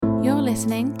You're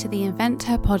listening to the Invent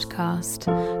Her podcast,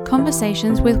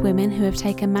 conversations with women who have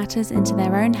taken matters into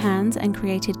their own hands and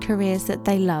created careers that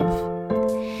they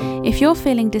love. If you're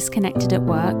feeling disconnected at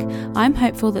work, I'm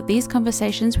hopeful that these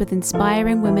conversations with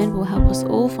inspiring women will help us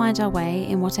all find our way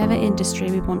in whatever industry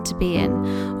we want to be in,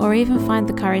 or even find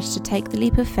the courage to take the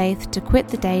leap of faith to quit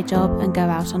the day job and go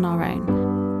out on our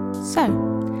own. So,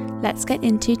 let's get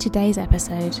into today's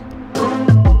episode.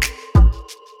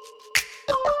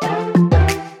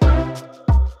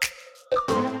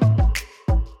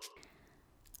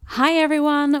 Hi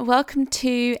everyone, welcome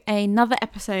to another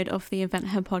episode of the Invent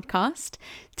Her podcast.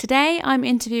 Today I'm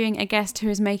interviewing a guest who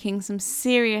is making some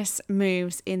serious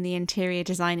moves in the interior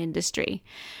design industry.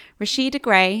 Rasheeda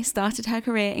Gray started her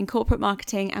career in corporate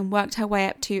marketing and worked her way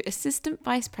up to assistant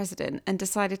vice president and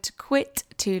decided to quit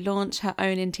to launch her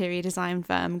own interior design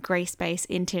firm, Gray Space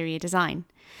Interior Design.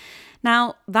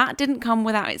 Now, that didn't come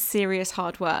without its serious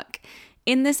hard work.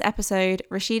 In this episode,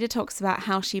 Rasheeda talks about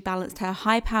how she balanced her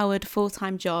high-powered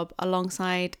full-time job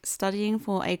alongside studying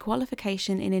for a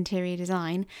qualification in interior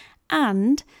design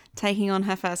and taking on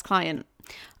her first client.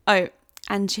 Oh,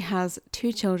 and she has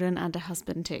 2 children and a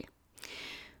husband too.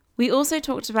 We also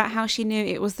talked about how she knew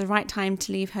it was the right time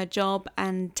to leave her job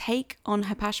and take on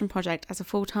her passion project as a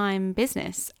full-time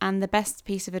business and the best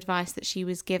piece of advice that she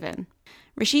was given.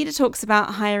 Rasheeda talks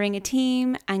about hiring a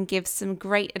team and gives some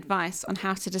great advice on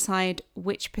how to decide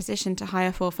which position to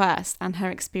hire for first and her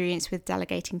experience with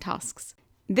delegating tasks.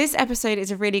 This episode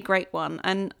is a really great one,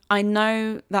 and I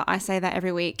know that I say that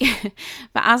every week,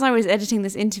 but as I was editing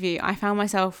this interview, I found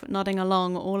myself nodding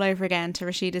along all over again to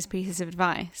Rasheeda's pieces of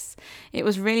advice. It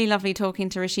was really lovely talking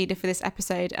to Rasheeda for this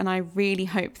episode, and I really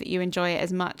hope that you enjoy it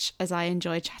as much as I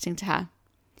enjoyed chatting to her.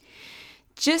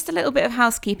 Just a little bit of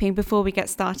housekeeping before we get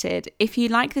started. If you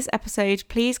like this episode,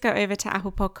 please go over to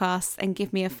Apple Podcasts and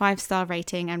give me a 5-star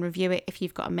rating and review it if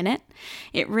you've got a minute.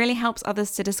 It really helps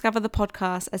others to discover the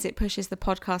podcast as it pushes the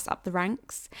podcast up the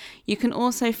ranks. You can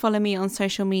also follow me on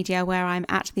social media where I'm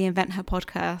at the Invent Her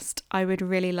podcast. I would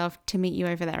really love to meet you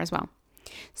over there as well.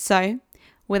 So,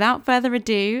 without further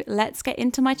ado, let's get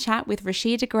into my chat with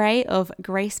Rasheeda Gray of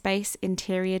Gray Space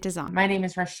Interior Design. My name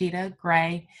is Rasheeda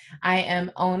Gray. I am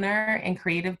owner and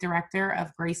creative director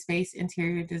of Gray Space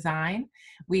Interior Design.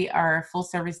 We are a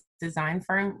full-service design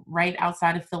firm right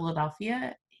outside of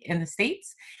Philadelphia in the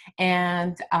States,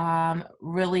 and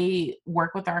really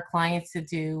work with our clients to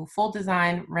do full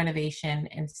design, renovation,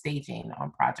 and staging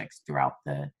on projects throughout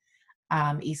the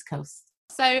East Coast.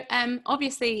 So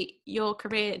obviously your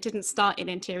career didn't start in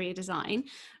interior design.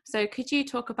 So could you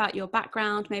talk about your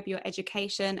background, maybe your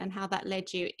education, and how that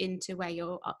led you into where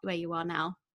you are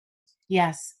now?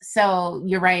 Yes, so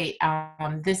you're right.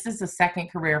 This is the second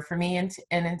career for me in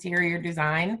interior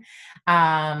design.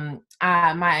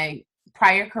 My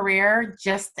prior career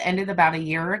just ended about a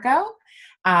year ago.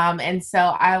 And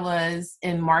so I was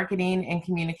in marketing and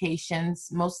communications,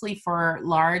 mostly for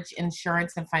large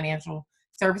insurance and financial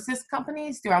services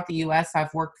companies throughout the U.S.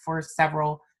 I've worked for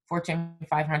several Fortune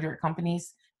 500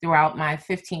 companies throughout my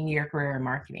 15-year career in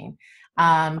marketing.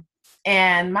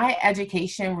 And my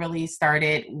education really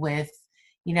started with,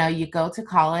 you go to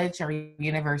college or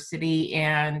university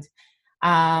and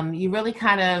you really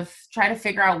kind of try to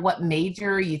figure out what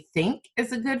major you think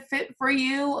is a good fit for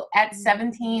you at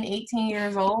 17, 18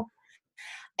 years old.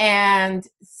 And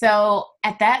so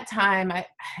at that time,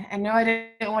 I know I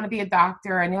didn't want to be a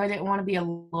doctor. I knew I didn't want to be a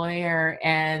lawyer.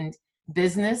 And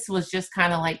business was just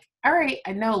kind of like, all right,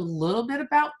 I know a little bit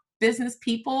about business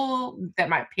people that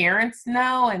my parents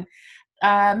know.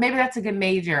 And maybe that's a good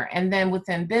major. And then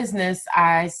within business,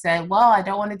 I said, well, I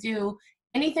don't want to do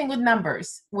anything with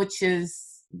numbers, which is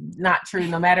not true.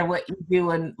 No matter what you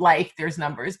do in life, there's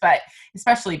numbers, but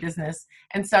especially business.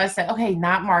 And so I said, okay,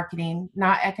 not marketing,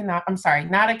 not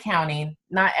accounting,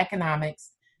 not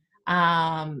economics.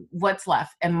 What's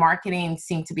left? And marketing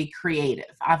seemed to be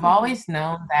creative. I've always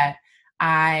known that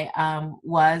I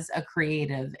was a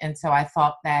creative. And so I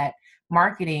thought that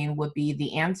marketing would be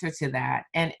the answer to that.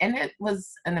 And it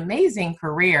was an amazing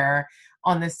career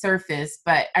on the surface,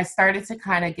 but I started to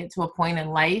kind of get to a point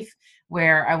in life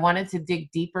where I wanted to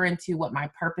dig deeper into what my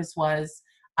purpose was.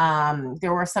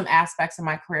 There were some aspects of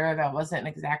my career that I wasn't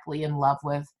exactly in love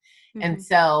with. Mm-hmm. And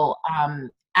so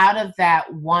out of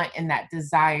that want and that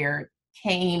desire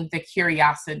came the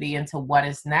curiosity into what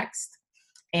is next.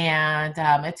 And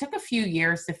it took a few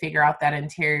years to figure out that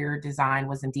interior design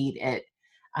was indeed it.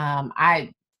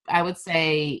 I would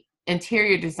say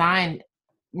interior design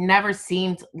never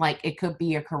seemed like it could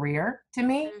be a career to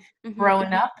me. Mm-hmm.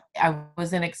 Growing up, I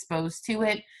wasn't exposed to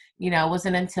it. It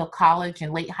wasn't until college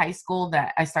and late high school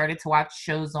that I started to watch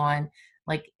shows on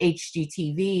like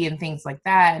HGTV and things like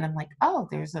that. And I'm like, oh,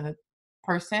 there's a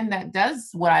person that does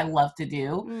what I love to do,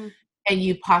 Mm. and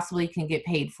you possibly can get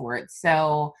paid for it.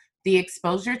 So the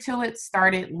exposure to it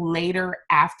started later,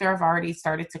 after I've already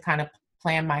started to kind of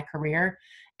plan my career.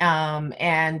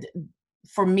 And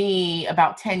for me,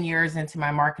 about 10 years into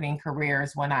my marketing career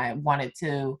is when I wanted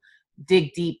to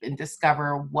dig deep and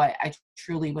discover what I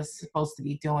truly was supposed to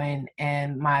be doing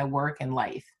in my work and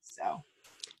life. So,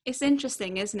 It's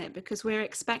interesting, isn't it? Because we're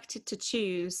expected to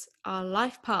choose our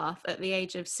life path at the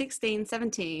age of 16,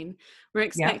 17. We're yeah.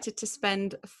 expected to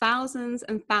spend thousands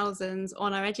and thousands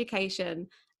on our education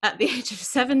at the age of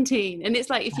 17. And it's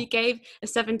like if you gave a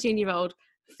 17-year-old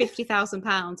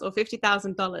 £50,000 or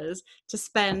 $50,000 to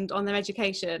spend on their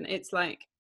education, it's like,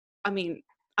 I mean,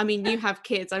 you have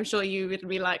kids. I'm sure you would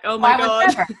be like, oh my I would God.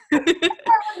 never.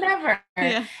 I would never.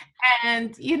 Yeah.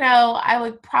 And, I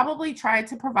would probably try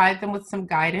to provide them with some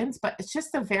guidance, but it's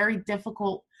just a very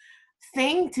difficult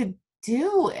thing to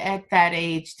do at that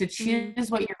age, to Mm.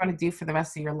 choose what you're going to do for the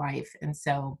rest of your life. And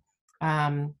so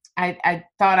I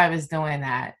thought I was doing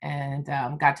that, and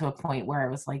got to a point where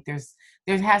it was like,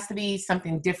 there has to be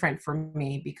something different for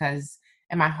me, because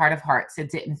in my heart of hearts,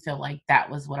 it didn't feel like that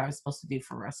was what I was supposed to do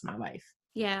for the rest of my life.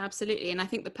 Yeah, absolutely. And I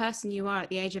think the person you are at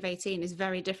the age of 18 is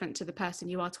very different to the person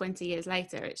you are 20 years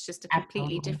later. It's just a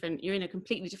completely Absolutely. different, you're in a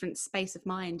completely different space of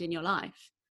mind in your life.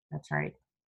 That's right.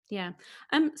 Yeah.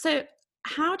 So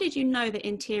how did you know that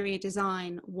interior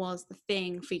design was the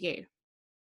thing for you?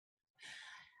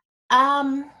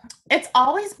 Um, it's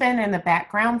always been in the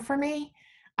background for me.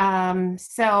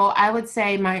 So I would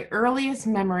say my earliest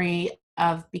memory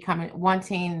of becoming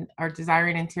wanting or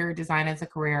desiring interior design as a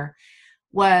career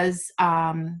was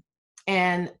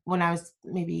and when I was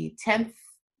maybe 10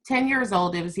 years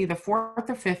old. It was either fourth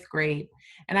or fifth grade.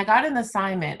 And I got an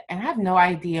assignment, and I have no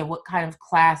idea what kind of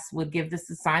class would give this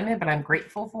assignment, but I'm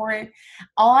grateful for it.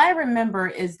 All I remember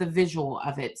is the visual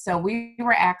of it. So we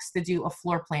were asked to do a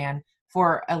floor plan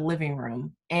for a living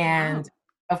room. And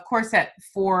Wow. of course,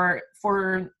 for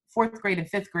fourth grade and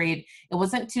fifth grade, it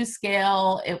wasn't to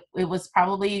scale. It was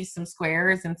probably some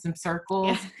squares and some Yeah.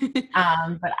 circles.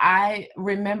 But I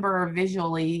remember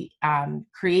visually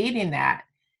creating that.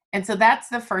 And so that's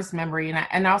the first memory.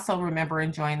 And I also remember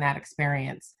enjoying that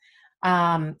experience.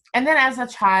 And then as a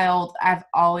child, I've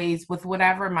always, with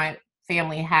whatever my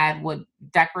family had, would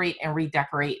decorate and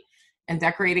redecorate and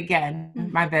decorate again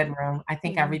Mm. my bedroom. I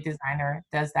think Yeah. every designer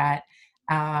does that.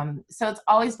 So it's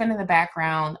always been in the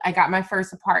background. I got my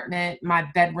first apartment, my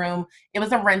bedroom. It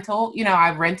was a rental.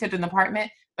 I rented an apartment,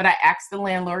 but I asked the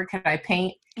landlord, could I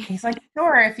paint? He's like,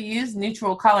 sure, if you use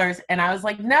neutral colors. And I was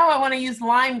like, no, I want to use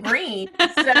lime green.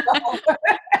 So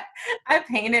I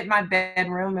painted my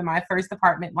bedroom in my first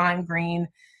apartment lime green.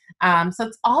 So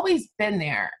it's always been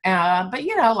there. But,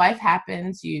 life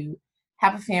happens. You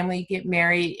have a family, you get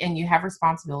married, and you have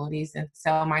responsibilities. And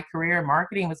so my career in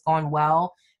marketing was going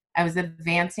well. I was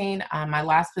advancing. My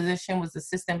last position was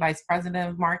assistant vice president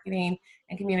of marketing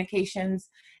and communications.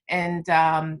 And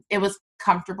it was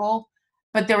comfortable,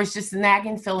 but there was just a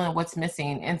nagging feeling of what's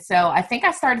missing. And so I think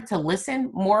I started to listen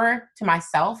more to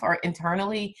myself, or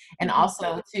internally, and Mhm.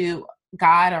 also to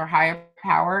God or higher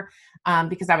power,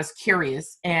 because I was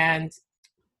curious. And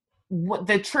what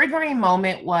the triggering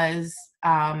moment was,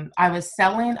 I was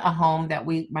selling a home that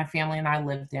my family and I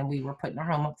lived in. We were putting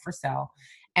our home up for sale,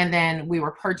 and then we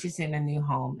were purchasing a new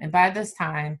home. And by this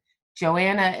time,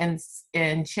 Joanna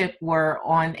and Chip were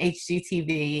on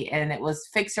HGTV, and it was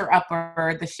Fixer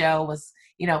Upper. The show was,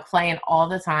 playing all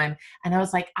the time. And I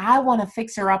was like, I want a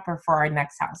Fixer Upper for our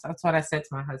next house. That's what I said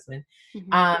to my husband.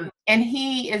 Mhm. And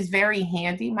he is very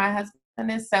handy. My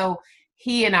husband is. So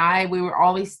he and we were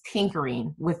always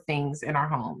tinkering with things in our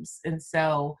homes. And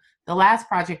so the last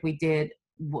project we did,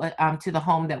 to the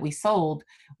home that we sold,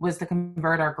 was to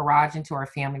convert our garage into our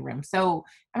family room. So,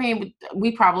 I mean,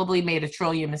 we probably made a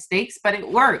trillion mistakes, but it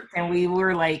worked. And we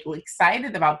were like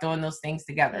excited about doing those things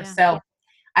together. Yeah. So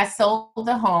I sold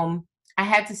the home. I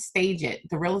had to stage it.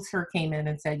 The realtor came in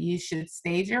and said, you should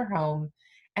stage your home.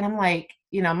 And I'm like,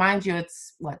 mind you,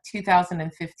 it's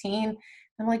 2015.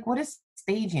 I'm like, what does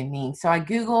staging mean? So I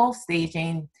Google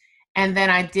staging, and then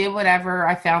I did whatever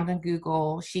I found in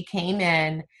Google. She came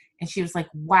in and she was like,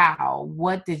 wow,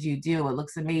 what did you do? It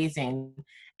looks amazing.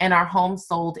 And our home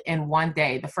sold in one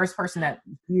day. The first person that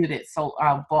viewed it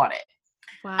bought it.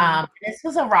 Wow. This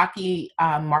was a rocky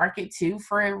market too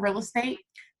for real estate.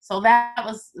 So that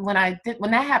was when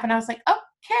that happened, I was like,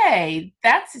 okay,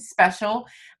 that's special.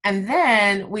 And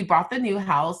then we bought the new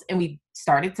house and we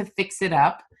started to fix it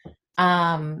up.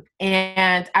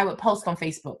 And I would post on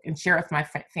Facebook and share with my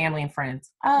family and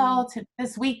friends. Mm. Oh,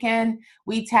 this weekend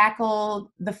we tackled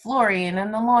the flooring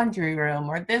in the laundry room,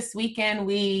 or this weekend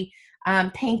we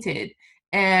painted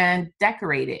and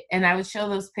decorated. And I would show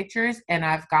those pictures, and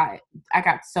I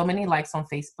got so many likes on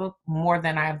Facebook, more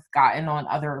than I've gotten on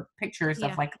other pictures of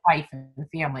Yeah. like life and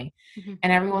family. Mhm.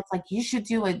 And everyone's like, you should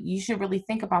do it. You should really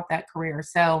think about that career.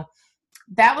 So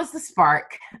that was the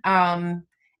spark.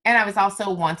 And I was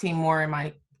also wanting more in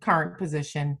my current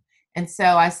position. And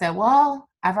so I said, well,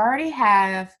 I've already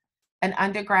have an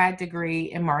undergrad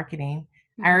degree in marketing.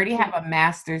 I Mhm. already have a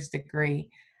master's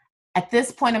degree. At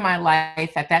this point in my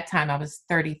life, at that time I was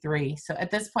 33. So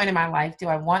at this point in my life, do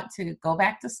I want to go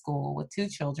back to school with two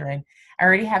children? I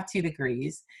already have two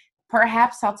degrees.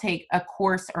 Perhaps I'll take a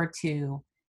course or two.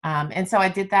 And so I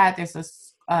did that. There's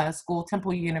a school,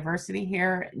 Temple University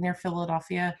here near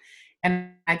Philadelphia.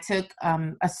 And I took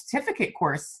a certificate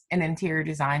course in interior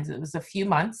designs. It was a few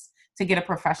months to get a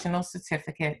professional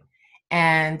certificate.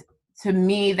 And to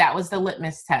me, that was the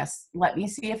litmus test. Let me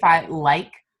see if I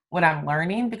like what I'm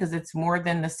learning, because it's more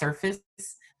than the surface,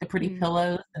 the pretty Mm.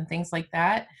 pillows and things like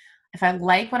that. If I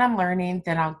like what I'm learning,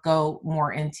 then I'll go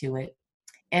more into it.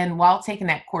 And while taking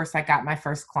that course, I got my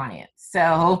first client.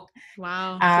 So,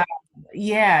 Wow. uh,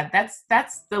 yeah, that's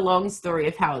the long story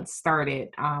of how it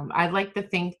started. I like to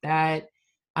think that,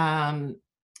 um,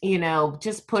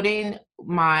 just putting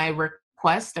my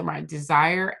request or my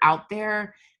desire out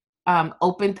there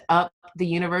opened up the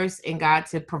universe and God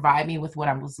to provide me with what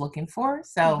I was looking for.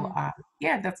 So, Mhm.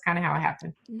 yeah, that's kind of how it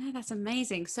happened. No, that's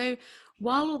amazing. So,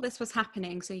 while all this was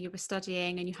happening, so you were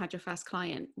studying and you had your first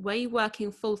client, were you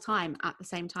working full time at the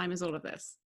same time as all of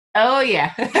this? Oh,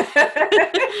 yeah.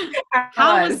 I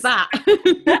How was was. that?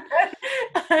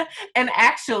 And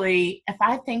actually, if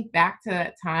I think back to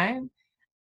that time,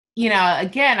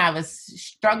 again, I was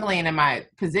struggling in my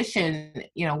position.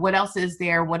 What else is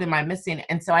there? What am I missing?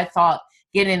 And so I thought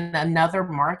getting another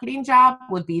marketing job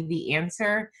would be the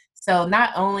answer. So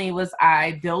not only was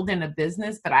I building a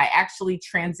business, but I actually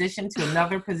transitioned to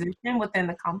another position within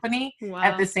the company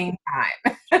at the Wow. same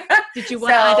time. Did you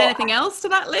want to add So, anything else to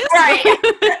that list? right.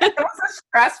 It was a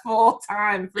stressful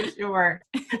time for sure.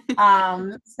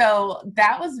 So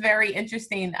that was very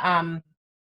interesting. I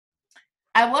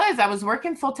was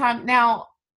working full time. Now,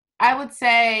 I would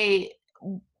say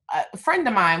a friend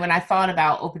of mine, when I thought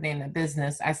about opening a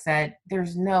business, I said,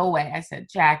 there's no way. I said,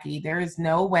 Jackie, there is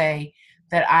no way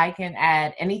that I can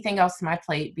add anything else to my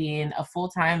plate, being a full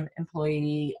time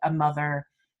employee, a mother,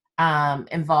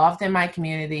 involved in my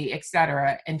community,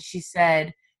 etc. And she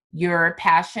said, your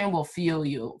passion will fuel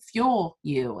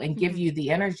you and give Mhm. you the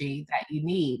energy that you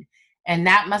need. And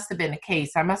that must have been the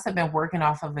case. I must have been working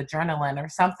off of adrenaline or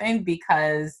something,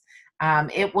 because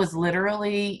it was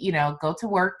literally, go to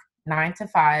work 9 to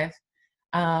 5.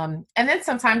 And then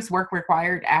sometimes work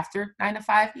required after 9 to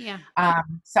 5. Yeah.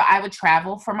 So I would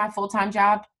travel for my full time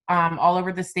job all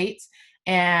over the states.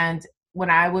 And when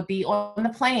I would be on the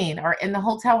plane or in the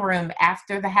hotel room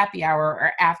after the happy hour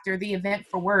or after the event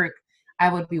for work, I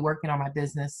would be working on my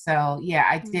business. So yeah,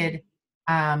 I Mm. did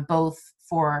both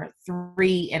for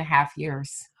 3.5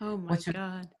 years, Oh my which was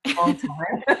God. a long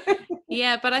time.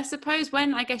 Yeah, but I suppose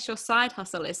when I guess your side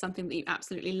hustle is something that you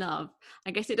absolutely love,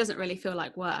 I guess it doesn't really feel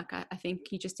like work. I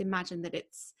think you just imagine that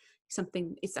it's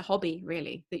something, it's a hobby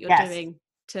really that you're Yes, doing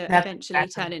to that's eventually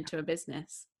turn exactly. into a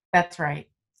business. That's right.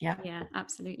 Yeah. Yeah,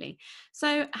 absolutely.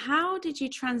 So, how did you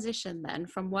transition then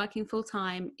from working full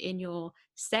time in your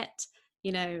set,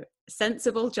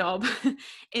 sensible job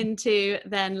into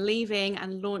then leaving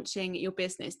and launching your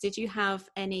business? Did you have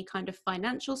any kind of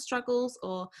financial struggles,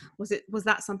 or was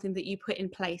that something that you put in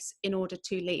place in order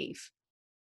to leave?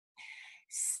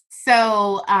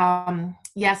 So,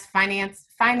 yes,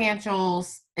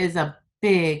 financials is a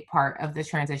big part of the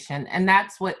transition. And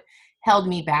that's what held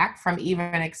me back from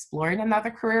even exploring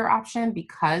another career option,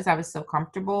 because I was so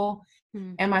comfortable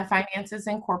Hmm. in my finances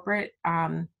in corporate.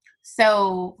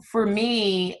 So for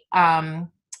me, I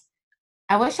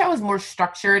wish I was more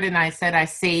structured and I said I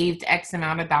saved X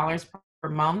amount of dollars per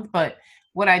month, but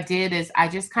what I did is I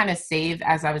just kind of saved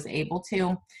as I was able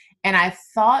to. And I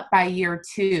thought by year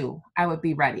 2, I would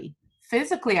be ready.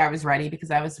 Physically, I was ready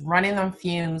because I was running on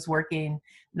fumes, working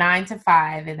 9 to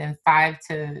 5 and then 9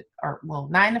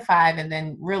 to 5 and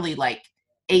then really like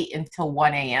 8 until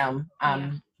 1 a.m.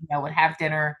 Yeah. Would have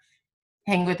dinner,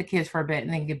 hang with the kids for a bit,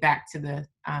 and then get back to the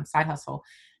side hustle.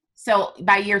 So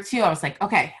by year 2, I was like,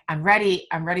 okay, I'm ready.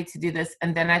 I'm ready to do this.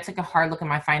 And then I took a hard look at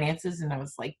my finances and I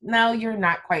was like, no, you're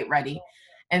not quite ready.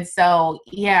 And so,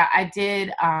 yeah, I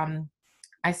did.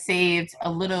 I saved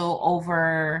a little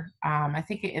over, I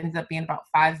think it ended up being about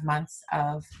 5 months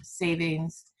of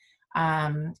savings.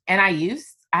 And I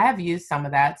have used some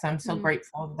of that. So I'm so Mm,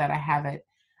 grateful that I have it.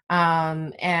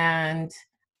 And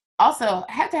also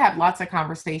had to have lots of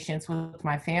conversations with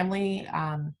my family,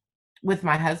 with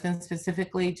my husband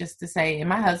specifically, just to say, and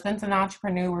my husband's an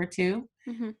entrepreneur too.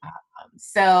 hmm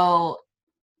So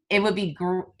it would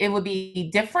be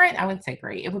different. I wouldn't say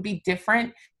great. It would be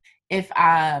different if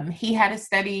he had a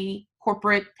steady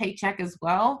corporate paycheck as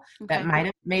well. That Okay. might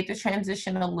have made the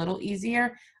transition a little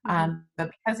easier. hmm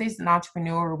But because he's an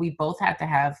entrepreneur, we both had to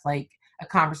have like a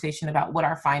conversation about what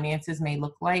our finances may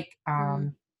look like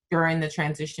Mm, during the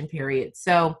transition period.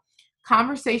 So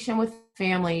conversation with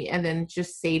family, and then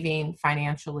just saving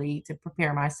financially to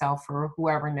prepare myself for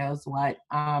whoever knows what.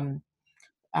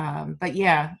 But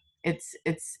yeah,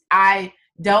 I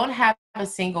don't have a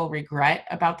single regret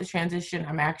about the transition.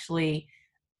 I'm actually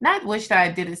not wish that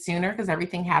I did it sooner, because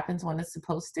everything happens when it's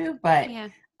supposed to, but yeah.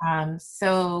 I'm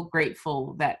so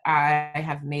grateful that I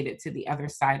have made it to the other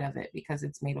side of it, because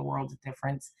it's made a world of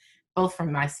difference, both for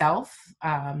myself,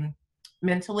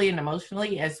 mentally and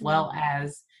emotionally, as Mm, well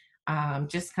as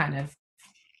just kind of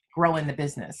growing the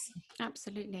business.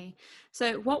 absolutely.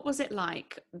 So, what was it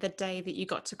like the day that you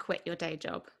got to quit your day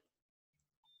job?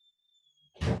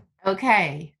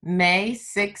 Okay, May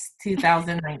 6th,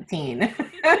 2019.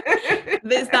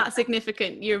 Is that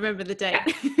significant? You remember the date?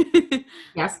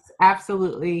 Yes,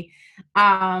 absolutely.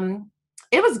 Um,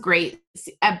 it was great.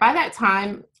 By that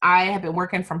time, I had been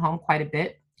working from home quite a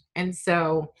bit. And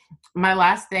so my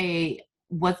last day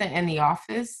wasn't in the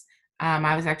office.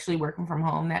 I was actually working from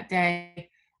home that day,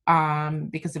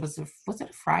 because was it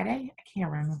a Friday? I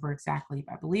can't remember exactly,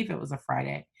 but I believe it was a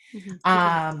Friday.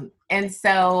 hmm And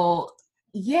so,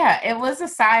 yeah, it was a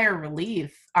sigh of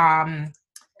relief.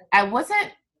 I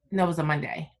wasn't, no, it was a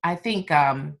Monday. I think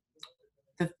the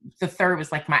the third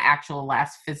was like my actual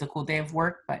last physical day of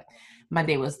work, but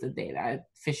Monday was the day that I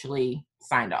officially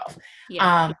signed off.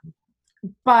 Yeah. Um,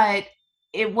 but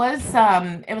it was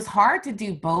hard to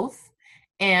do both,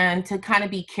 and to kind of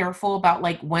be careful about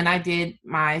like when I did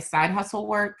my side hustle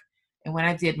work and when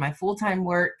I did my full time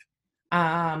work.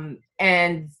 And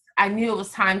I knew it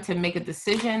was time to make a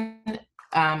decision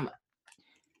um,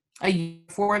 a year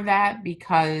before that,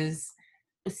 because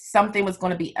something was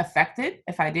going to be affected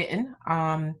if I didn't.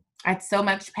 I had so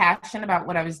much passion about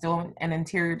what I was doing in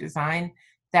interior design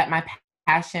that my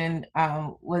passion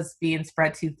was being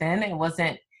spread too thin. It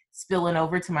wasn't spilling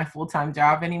over to my full time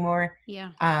job anymore.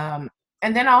 Yeah. Um,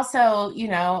 and then also,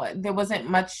 there wasn't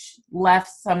much left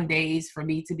some days for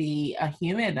me to be a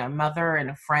human, a mother, and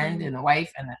a friend, Mm, and a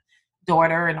wife, and a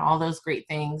daughter, and all those great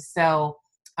things. So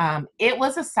it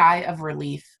was a sigh of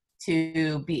relief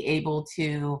to be able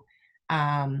to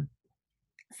um,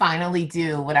 finally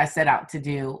do what I set out to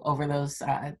do over those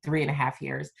 3.5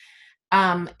 years.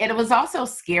 And it was also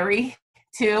scary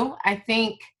too. I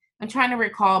think I'm trying to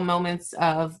recall moments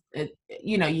of,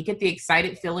 you get the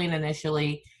excited feeling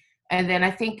initially. And then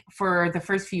I think for the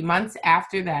first few months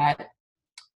after that,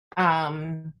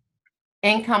 um,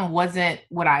 income wasn't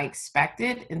what I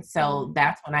expected. And mm, so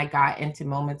that's when I got into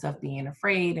moments of being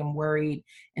afraid and worried.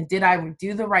 And did I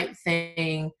do the right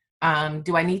thing?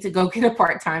 Do I need to go get a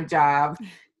part time job?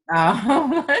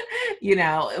 Um,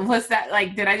 was that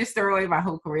like, did I just throw away my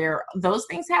whole career? Those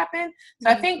things happen. So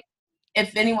I mm, think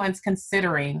if anyone's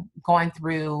considering going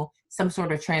through some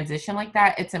sort of transition like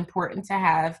that, it's important to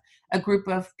have a group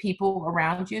of people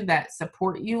around you that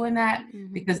support you in that, hmm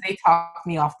because they talked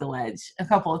me off the ledge a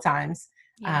couple of times.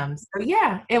 Yeah. So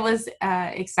yeah, it was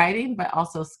exciting, but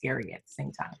also scary at the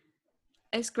same time.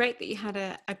 It's great that you had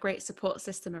a great support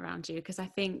system around you, because I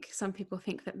think some people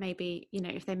think that maybe,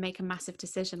 if they make a massive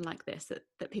decision like this,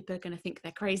 that people are going to think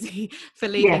they're crazy for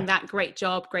leaving Yeah, that great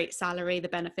job, great salary, the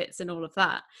benefits, and all of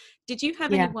that. Did you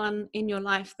have yeah. anyone in your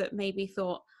life that maybe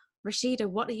thought, Rasheeda,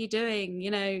 what are you doing?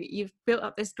 You've built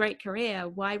up this great career.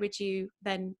 Why would you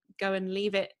then go and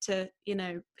leave it to,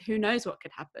 who knows what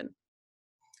could happen?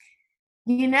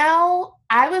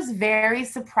 I was very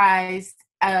surprised.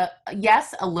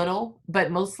 Yes, a little,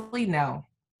 but mostly no.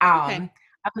 Okay.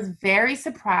 I was very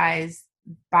surprised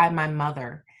by my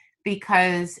mother,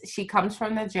 because she comes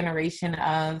from the generation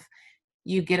of,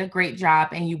 you get a great job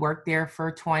and you work there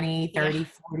for 20, Yeah. 30,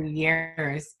 40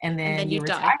 years, and And then then you you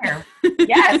die. retire.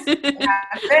 Yes, and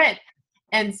that's it.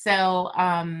 And so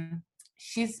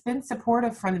she's been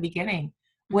supportive from the beginning,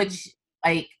 hmm which,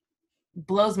 like,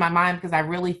 blows my mind, because I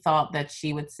really thought that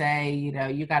she would say,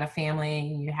 you got a family,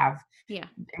 you have Yeah.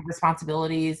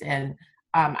 responsibilities. And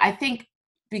I think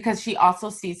because she also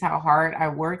sees how hard I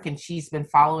work, and she's been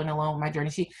following along my journey.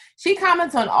 She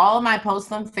comments on all of my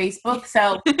posts on Facebook.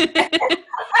 So,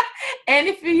 and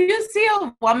if you see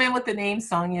a woman with the name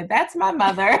Sonia, that's my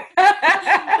mother.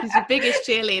 She's your biggest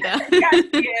cheerleader. Yes,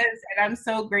 she is, and I'm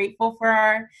so grateful for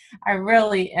her. I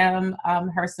really am,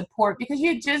 her support, because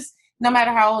no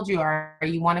matter how old you are,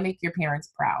 you want to make your parents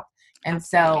proud. And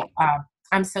so Absolutely.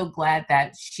 I'm so glad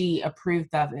that she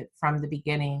approved of it from the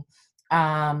beginning.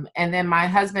 And then my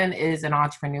husband is an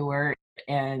entrepreneur,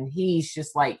 and he's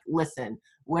just like, listen,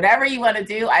 whatever you want to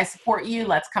do, I support you.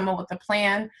 Let's come up with a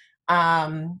plan.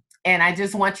 And I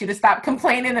just want you to stop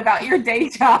complaining about your day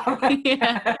job.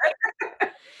 Yeah.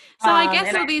 So I guess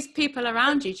And all these people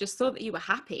around you just thought that you were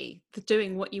happy for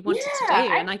doing what you wanted to do,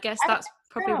 yeah, and I guess I think that's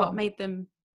probably what so.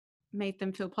 made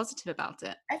them feel positive about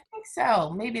it. I think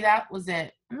so. Maybe that was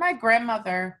it. My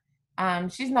grandmother,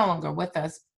 she's no longer with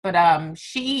us, but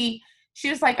she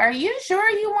was like, "Are you sure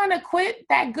you want to quit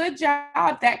that good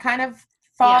job?" That kind of Yeah.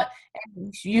 thought.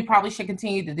 And you probably should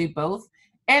continue to do both.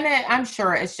 And I'm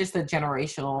sure it's just a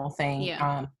generational thing. Yeah.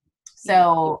 Yeah.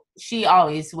 So she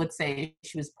always would say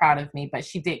she was proud of me, but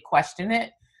she did question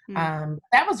it. Mm.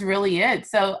 That was really it.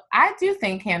 So I do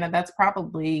think, Hannah, that's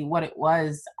probably what it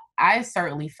was. I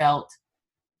certainly felt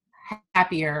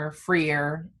happier,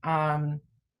 freer,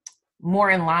 more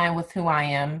in line with who I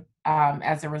am,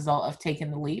 as a result of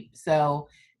taking the leap. So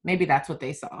maybe that's what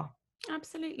they saw.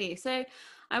 Absolutely. So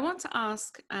I want to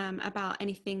ask about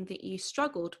anything that you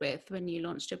struggled with when you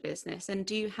launched your business. And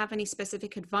do you have any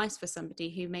specific advice for somebody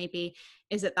who maybe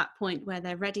is at that point where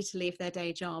they're ready to leave their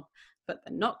day job, but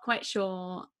they're not quite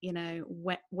sure,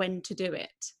 when to do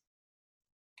it?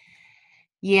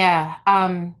 Yeah.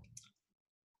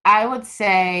 I would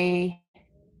say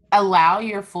allow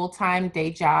your full time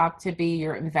day job to be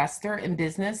your investor in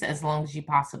business as long as you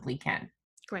possibly can.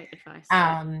 Great advice.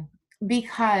 Um,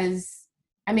 because,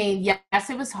 I mean, yes,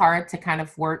 it was hard to kind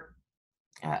of work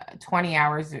 20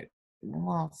 hours,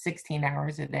 16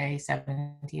 hours a day,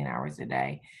 17 hours a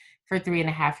day for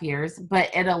 3.5 years. But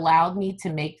it allowed me to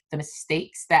make the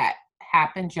mistakes that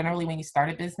happen generally when you start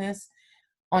a business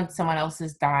on someone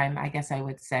else's dime, I guess I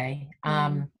would say.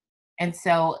 Mm, And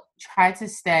so try to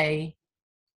stay,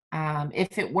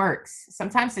 if it works.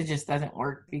 Sometimes it just doesn't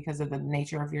work because of the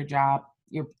nature of your job,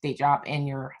 your day job, and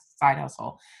your side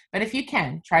hustle. But if you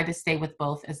can, try to stay with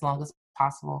both as long as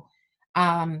possible.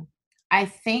 Um, I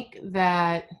think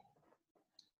that,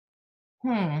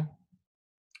 hmm,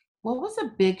 what was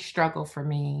a big struggle for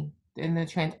me in the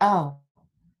trend? Oh,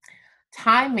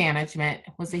 time management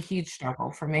was a huge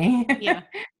struggle for me. yeah.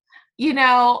 You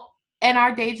know, in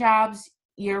our day jobs,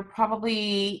 you're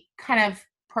probably kind of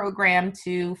programmed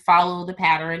to follow the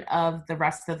pattern of the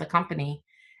rest of the company.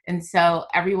 And so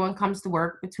everyone comes to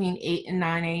work between 8 and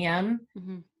 9 a.m.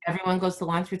 Hmm. Everyone goes to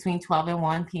lunch between 12 and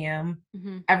 1 p.m.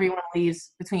 Hmm. Everyone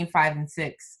leaves between 5 and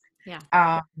 6. Yeah.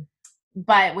 Um,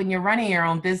 but when you're running your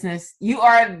own business, you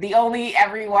are the only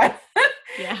everyone.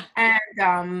 Yeah.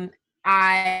 And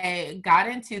I got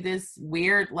into this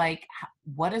weird, like,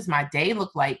 what does my day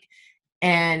look like?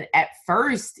 And at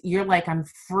first, you're like, I'm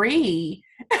free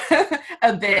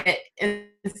a bit. And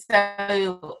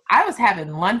so I was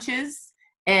having lunches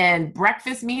and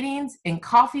breakfast meetings and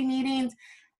coffee meetings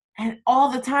and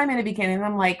all the time in the beginning.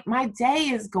 I'm like, my day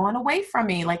is going away from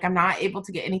me. Like, I'm not able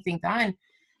to get anything done.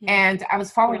 Yeah. And I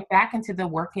was falling back into the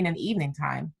working in the evening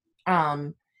time.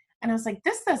 Um, and I was like,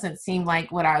 this doesn't seem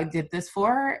like what I did this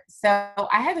for. So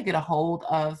I had to get a hold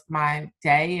of my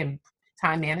day and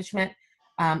time management,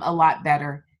 a lot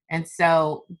better. And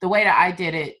so the way that I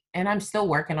did it, and I'm still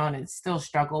working on it, still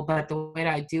struggle, but the way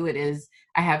that I do it is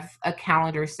I have a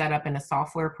calendar set up in a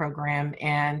software program,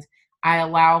 and I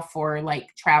allow for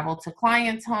like travel to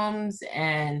clients' homes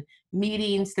and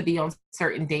meetings to be on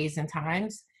certain days and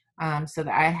times, so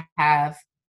that I have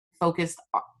focused,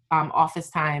 office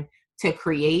time to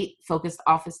create, focused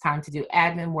office time to do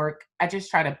admin work. I just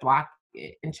try to block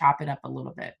it and chop it up a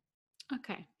little bit.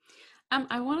 Okay.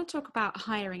 I want to talk about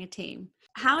hiring a team.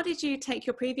 How did you take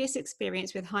your previous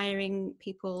experience with hiring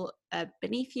people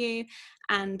beneath you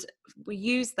and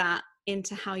use that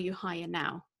into how you hire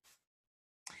now?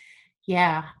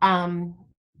 Yeah.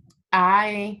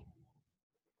 I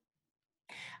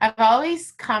I've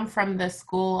always come from the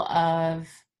school of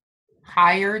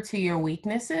hire to your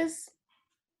weaknesses,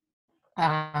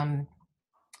 um,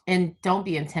 and don't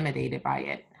be intimidated by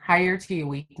it. Hire to your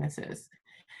weaknesses.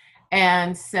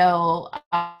 And so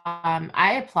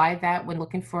I applied that when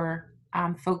looking for,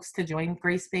 folks to join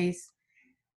Grayspace.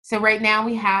 So right now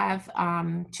we have,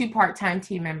 two part-time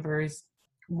team members.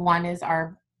 One is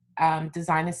our,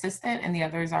 design assistant, and the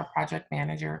other is our project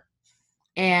manager.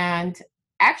 And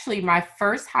actually my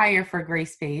first hire for Gray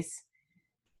Space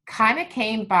kind of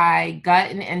came by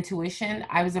gut and intuition.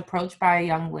 I was approached by a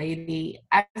young lady,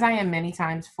 as I am many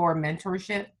times, for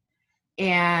mentorship.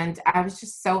 And I was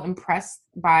just so impressed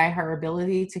by her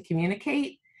ability to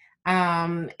communicate.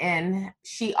 And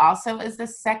she also is a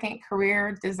second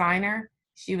career designer.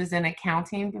 She was in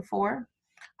accounting before.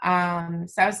 So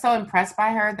I was so impressed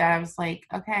by her that I was like,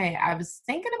 okay, I was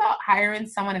thinking about hiring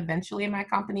someone eventually in my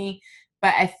company,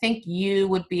 but I think you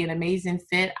would be an amazing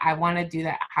fit. I want to do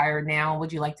that hire now.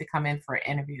 Would you like to come in for an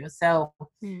interview? So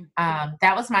Mm.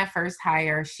 that was my first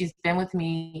hire. She's been with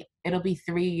me. It'll be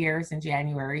 3 years in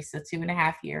January, so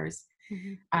 2.5 years.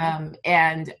 Mhm.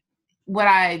 And what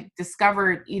I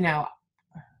discovered,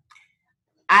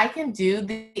 I can do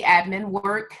the admin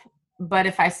work, but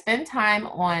if I spend time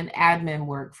on admin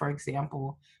work, for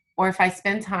example, or if I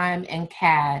spend time in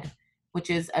CAD,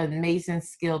 which is an amazing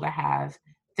skill to have,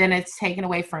 then it's taken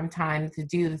away from time to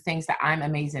do the things that I'm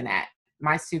amazing at,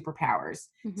 my superpowers.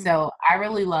 Mhm. So I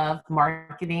really love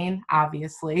marketing,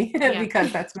 obviously, Yeah.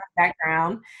 because that's my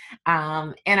background.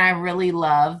 And I really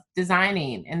love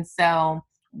designing. And so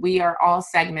we are all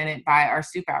segmented by our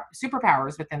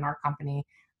superpowers within our company,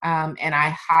 and I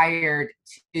hired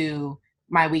to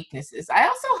my weaknesses. I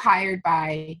also hired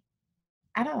by,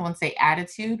 I don't want to say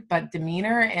attitude, but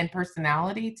demeanor and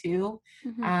personality too.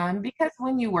 Mhm. Because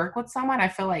when you work with someone, I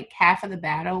feel like half of the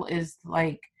battle is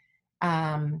like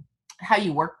um, how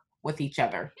you work with each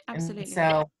other. And Absolutely.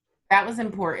 so that was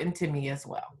important to me as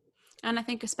well. And I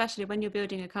think especially when you're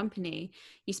building a company,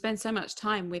 you spend so much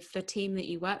time with the team that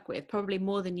you work with, probably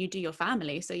more than you do your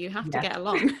family. So you have to Yes. get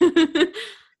along.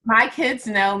 My kids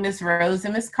know Miss Rose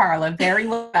and Miss Carla very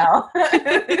well.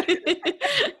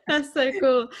 That's so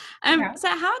cool. Yeah. So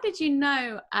how did you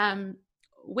know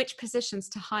which positions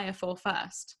to hire for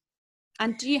first?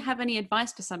 And do you have any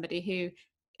advice for somebody who,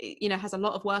 has a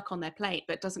lot of work on their plate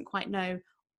but doesn't quite know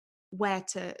where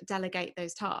to delegate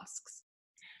those tasks?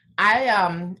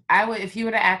 I would, if you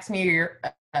would have asked me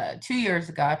 2 years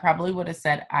ago, I probably would have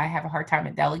said I have a hard time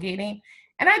at delegating,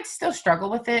 and I'd still struggle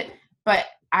with it. But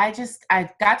I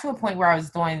got to a point where I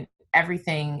was doing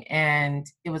everything, and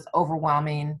it was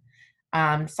overwhelming.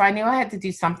 So I knew I had to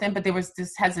do something, but there was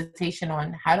this hesitation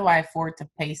on how do I afford to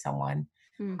pay someone.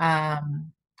 Mm.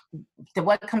 Um,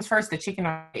 what comes first, the chicken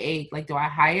or the egg? Like, do I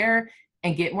hire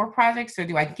and get more projects, or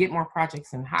do I get more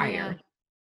projects and Yeah.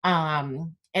 hire?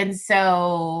 And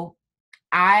so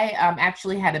I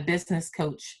actually had a business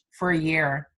coach for a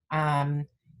year, end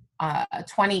of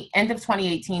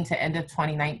 2018 to end of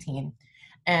 2019.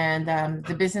 And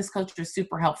the business coach was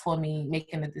super helpful in me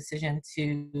making the decision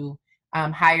to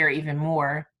hire even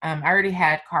more. I already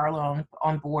had Carla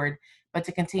on board, but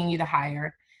to continue to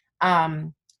hire.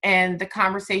 And the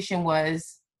conversation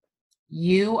was,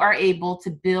 you are able to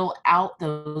bill out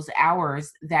those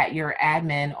hours that your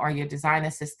admin or your design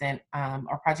assistant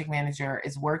or project manager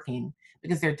is working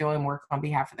because they're doing work on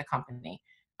behalf of the company.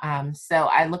 So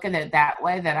I look at it that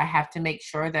way, that I have to make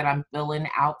sure that I'm billing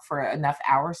out for enough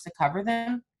hours to cover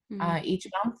them Mm. each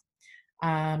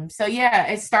month. So yeah,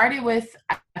 it started with,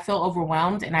 I feel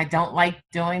overwhelmed and I don't like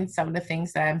doing some of the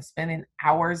things that I'm spending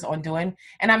hours on doing,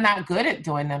 and I'm not good at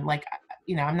doing them. Like,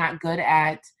 I'm not good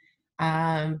at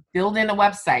building a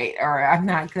website, or I'm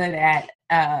not good at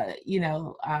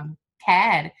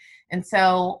CAD. And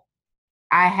so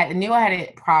knew I had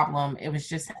a problem. It was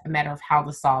just a matter of how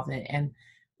to solve it. And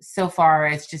so far,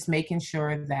 it's just making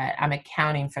sure that I'm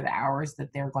accounting for the hours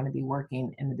that they're going to be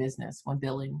working in the business when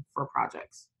billing for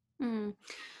projects. Mm.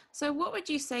 So, what would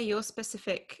you say your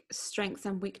specific strengths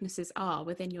and weaknesses are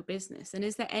within your business? And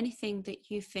is there anything that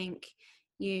you think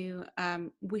you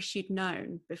wish you'd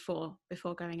known before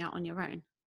going out on your own?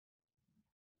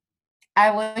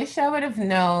 I wish I would have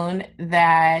known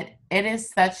that it is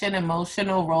such an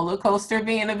emotional roller coaster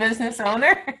being a business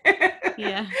owner.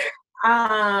 Yeah.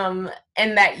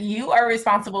 And that you are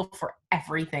responsible for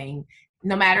everything.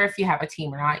 No matter if you have a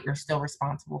team or not, you're still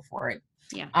responsible for it.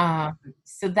 Yeah.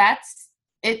 So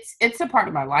it's a part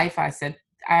of my life. I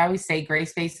always say Gray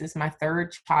Space is my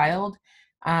third child.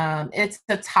 It's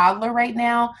a toddler right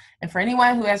now. And for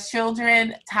anyone who has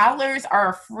children, toddlers are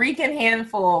a freaking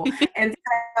handful. And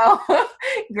so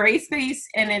Gray Space,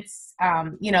 and it's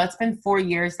been 4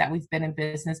 years that we've been in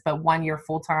business, but 1 year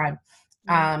full time.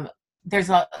 Mm. There's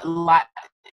a lot.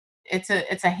 It's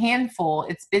a handful.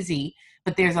 It's busy,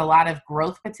 but there's a lot of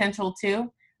growth potential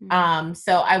too. Mm.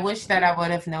 So I wish that I would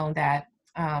have known that.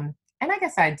 And I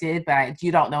guess I did, but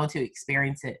you don't know until you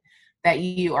experience it, that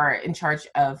you are in charge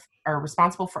of or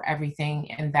responsible for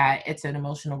everything, and that it's an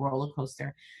emotional roller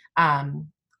coaster.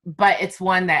 but it's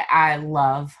one that I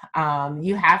love.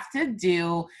 You have to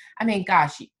do, I mean,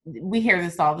 gosh, we hear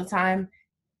this all the time.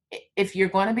 If you're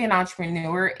going to be an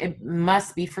entrepreneur, it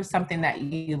must be for something that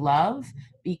you love,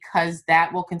 because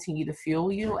that will continue to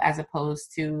fuel you as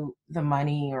opposed to the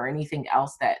money or anything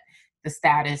else, that the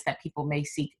status that people may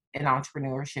seek in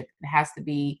entrepreneurship. It has to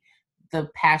be the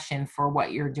passion for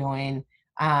what you're doing,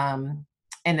 and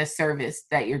the service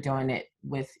that you're doing it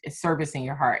with, service in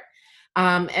your heart.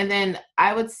 And then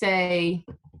I would say,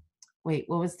 wait,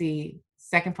 what was the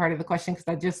second part of the question? Because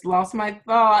I just lost my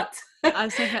thought. I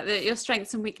was talking about your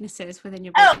strengths and weaknesses within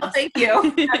your Oh, business. thank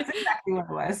you. That's exactly what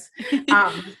it was.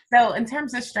 So in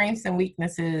terms of strengths and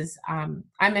weaknesses,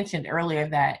 I mentioned earlier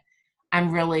that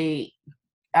I'm really,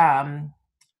 um,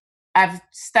 I've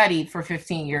studied for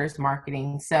 15 years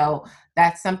marketing. So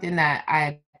that's something that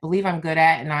I believe I'm good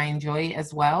at and I enjoy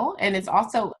as well. And it's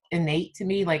also innate to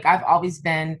me. Like, I've always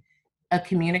been a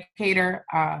communicator,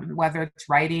 whether it's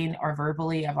writing or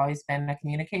verbally, I've always been a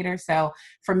communicator. So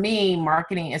for me,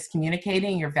 marketing is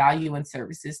communicating your value and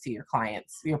services to your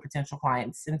clients, your potential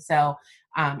clients. And so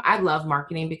I love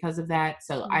marketing because of that.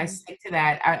 So I stick to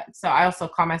that. So I also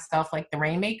call myself like the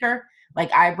rainmaker.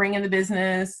 Like, I bring in the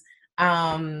business.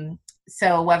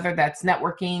 So whether that's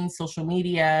networking, social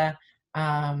media,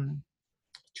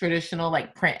 traditional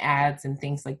like print ads and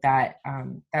things like that,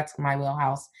 that's my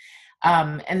wheelhouse.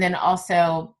 And then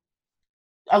also,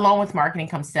 along with marketing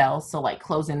comes sales, so like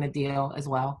closing the deal as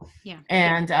well. Yeah.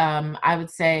 And I would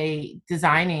say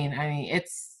designing. I mean,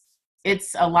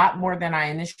 it's a lot more than I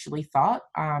initially thought.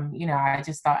 I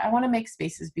just thought I want to make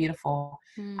spaces beautiful,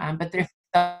 but there's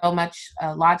so much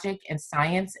logic and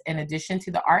science in addition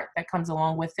to the art that comes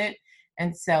along with it.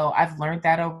 And so I've learned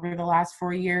that over the last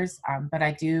 4 years. But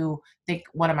I do think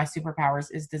one of my superpowers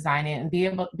is designing and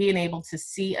being able to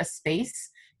see a space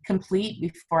complete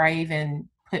before I even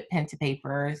put pen to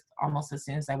paper, almost as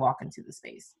soon as I walk into the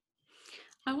space.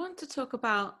 I want to talk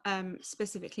about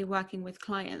specifically working with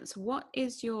clients. What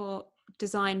is your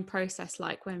design process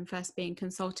like when first being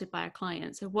consulted by a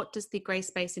client? So what does the grey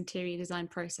space interior design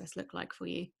process look like for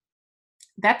you?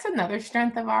 That's another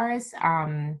strength of ours.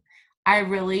 I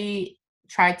really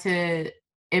try to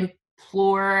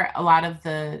implore a lot of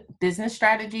the business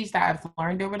strategies that I've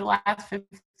learned over the last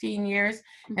 15 years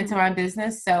into my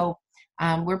business. So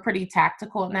we're pretty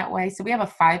tactical in that way. So we have a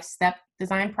 5-step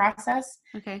design process.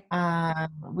 Okay.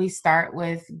 We start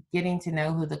with getting to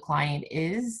know who the client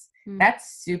is.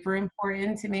 That's super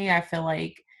important to me. I feel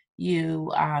like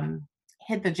you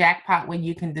hit the jackpot when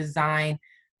you can design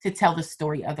to tell the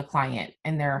story of the client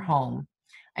and their home.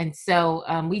 And so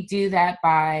we do that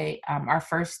by our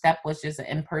first step, which is an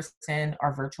in-person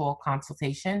or virtual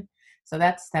consultation. So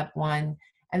that's step 1.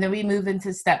 And then we move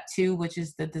into step 2, which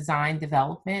is the design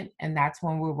development. And that's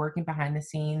when we're working behind the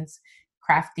scenes,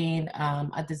 crafting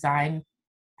a design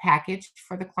package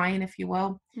for the client, if you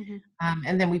will.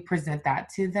 And then we present that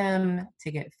to them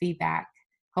to get feedback.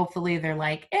 Hopefully they're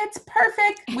like, it's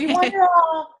perfect. We want it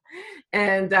all.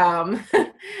 And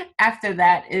after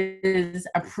that is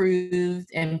approved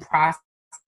and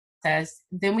processed,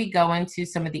 then we go into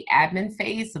some of the admin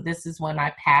phase. So this is when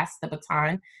I pass the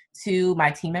baton to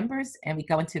my team members, and we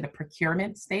go into the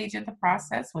procurement stage of the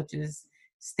process, which is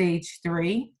stage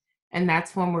 3. And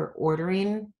that's when we're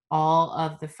ordering all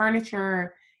of the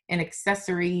furniture and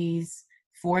accessories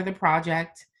for the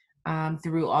project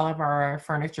through all of our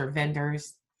furniture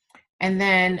vendors. And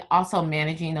then also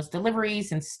managing those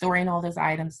deliveries and storing all those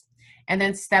items. And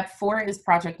then step 4 is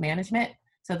project management.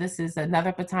 So this is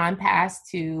another baton pass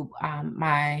to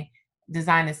my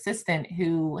design assistant,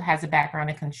 who has a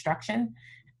background in construction.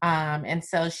 And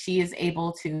so she is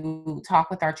able to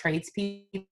talk with our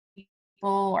tradespeople,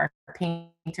 our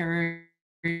painters,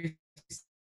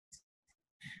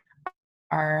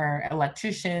 our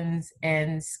electricians,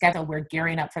 and schedule. We're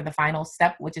gearing up for the final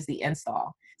step, which is the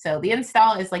install. So the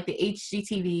install is like the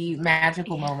HGTV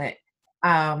magical moment.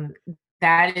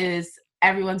 That is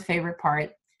everyone's favorite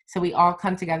part. So we all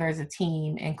come together as a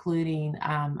team, including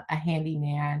a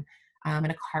handyman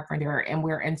and a carpenter, and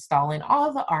we're installing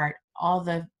all the art, all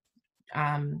the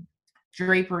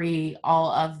drapery,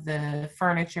 all of the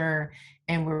furniture,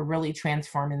 and we're really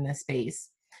transforming the space.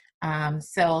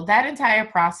 So that entire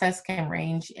process can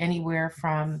range anywhere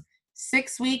from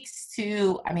 6 weeks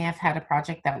to, I mean, I've had a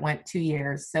project that went 2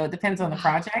 years, so it depends on the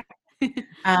project.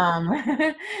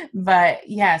 But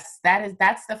yes,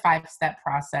 that's the 5-step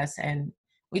process, and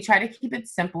we try to keep it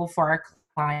simple for our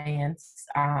clients.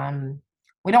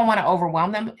 We don't want to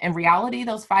overwhelm them. In reality,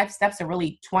 those 5 steps are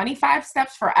really 25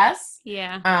 steps for us.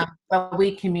 Yeah. But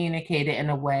we communicate it in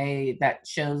a way that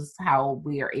shows how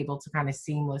we are able to kind of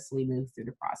seamlessly move through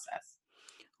the process.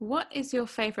 What is your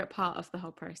favorite part of the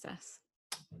whole process?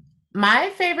 My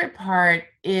favorite part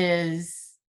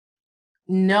is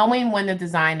knowing when the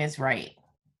design is right.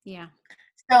 Yeah.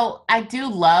 So I do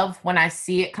love when I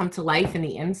see it come to life in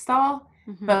the install,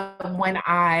 Hmm. but when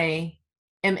I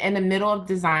am in the middle of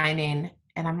designing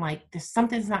and I'm like, there's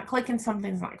something's not clicking,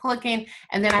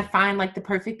 and then I find like the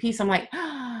perfect piece, I'm like,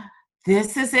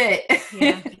 this is it.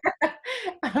 Yeah.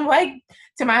 I'm like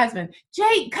to my husband,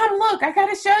 Jake, come look, I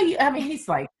gotta show you. I mean, he's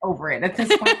like over it at this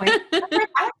point. I'm like, I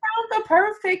found the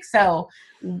perfect. So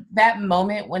that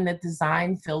moment when the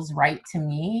design feels right to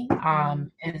me Mm.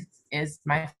 is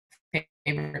my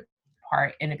favorite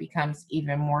part, and it becomes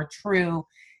even more true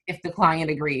if the client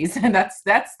agrees. And that's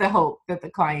the hope, that the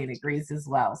client agrees as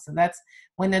well. So that's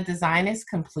when the design is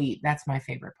complete. That's my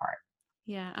favorite part.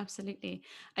 Yeah, absolutely.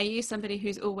 Are you somebody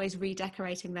who's always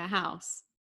redecorating their house?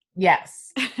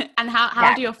 Yes. And how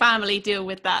Yes. do your family deal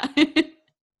with that?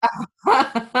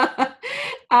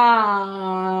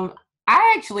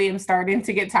 I actually am starting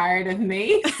to get tired of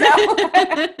me. So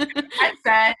I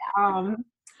said,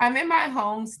 I'm in my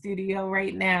home studio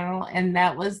right now, and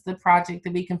that was the project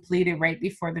that we completed right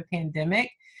before the pandemic.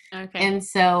 Okay. And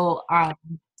so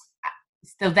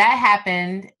that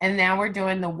happened, and now we're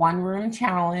doing the one room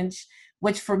challenge,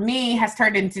 which for me has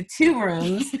turned into two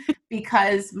rooms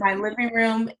because my living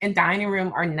room and dining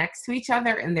room are next to each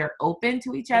other and they're open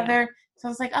to each Yeah. other. So I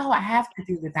was like, oh, I have to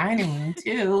do the dining room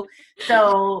too.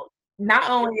 So not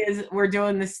only is we're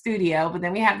doing the studio, but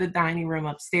then we have the dining room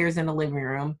upstairs in the living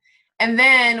room. And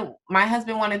then my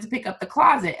husband wanted to pick up the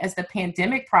closet as the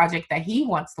pandemic project that he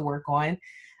wants to work on.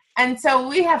 And so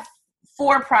we have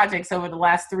 4 projects over the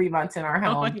last 3 months in our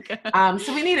Oh my home. God.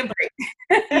 So we need a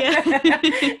Yeah.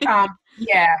 break.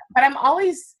 Yeah, but I'm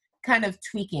always kind of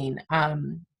tweaking,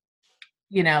 so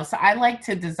I like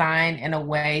to design in a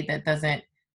way that doesn't,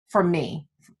 for me,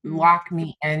 Mm. lock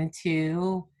me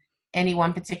into any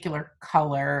one particular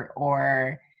color,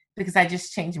 or because I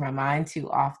just change my mind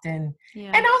too often.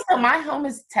 Yeah. And also my home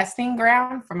is testing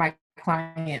ground for my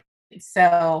clients.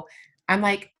 So I'm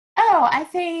like, oh, I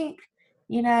think,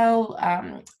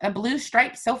 a blue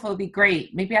striped sofa would be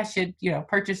great. Maybe I should,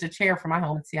 purchase a chair for my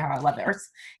home and see how I love it.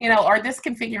 Or this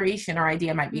configuration or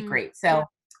idea might be Mm. great. So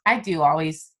I do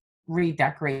always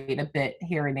redecorate a bit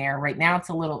here and there. Right now it's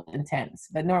a little intense,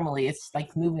 but normally it's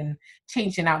like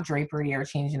changing out drapery or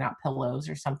changing out pillows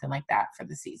or something like that for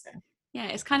the season. Yeah,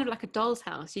 it's kind of like a doll's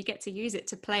house. You get to use it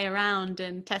to play around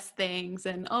and test things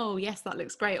and oh yes, that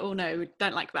looks great. Oh no,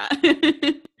 don't like that.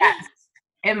 Yes.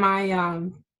 And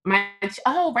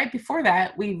right before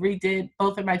that, we redid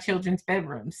both of my children's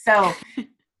bedrooms. So,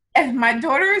 and my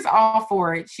daughter is all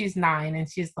for it. She's 9 and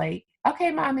she's like,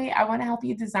 okay, mommy, I want to help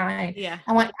you design. Yeah.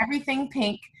 I want everything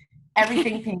pink, and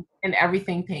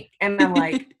everything pink. And I'm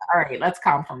like, all right, let's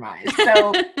compromise.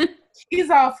 So she's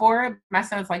all for it. My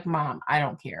son's like, Mom, I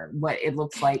don't care what it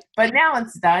looks like. But now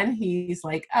it's done. He's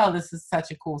like, oh, this is such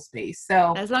a cool space.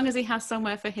 So, As long as he has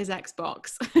somewhere for his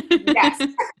Xbox. yes,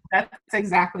 that's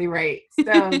exactly right.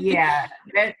 So, yeah,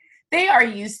 they are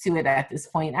used to it at this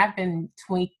point. I've been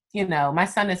my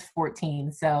son is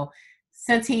 14. So,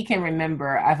 since he can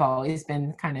remember, I've always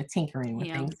been kind of tinkering with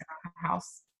Yeah. things in our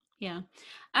house. Yeah.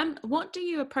 What do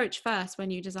you approach first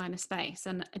when you design a space?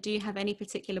 And do you have any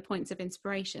particular points of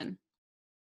inspiration?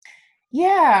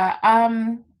 Yeah.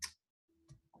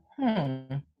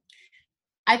 Hmm.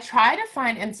 I try to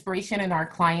find inspiration in our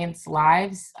clients'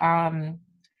 lives.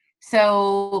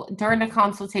 So during the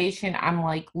consultation, I'm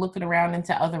like looking around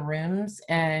into other rooms,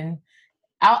 and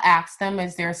I'll ask them,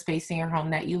 is there a space in your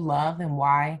home that you love and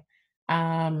why?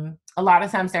 A lot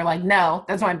of times they're like, no,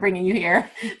 that's why I'm bringing you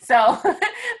here. So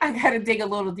I got to dig a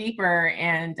little deeper,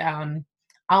 and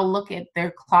I'll look at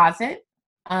their closet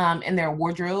and their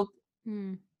wardrobe,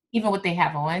 Hmm. even what they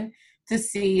have on, to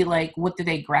see like what do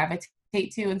they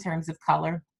gravitate to in terms of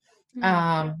color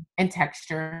Hmm. and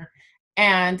texture.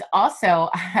 And also,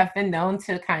 I have been known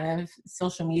to kind of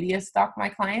social media stalk my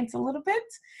clients a little bit.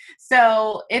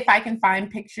 So if I can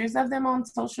find pictures of them on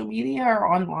social media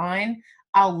or online,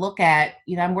 I'll look at,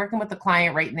 I'm working with a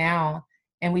client right now,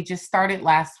 and we just started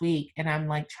last week, and I'm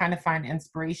like trying to find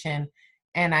inspiration.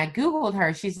 And I Googled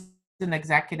her. She's an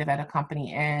executive at a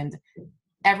company, and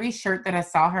every shirt that I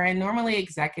saw her in, normally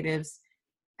executives,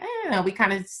 I don't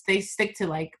know, they stick to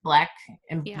like black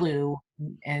and Yeah. blue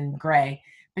and gray,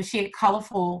 but she had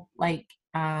colorful, like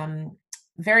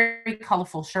very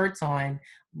colorful shirts on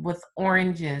with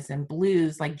oranges and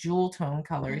blues, like jewel tone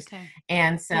colors. Okay.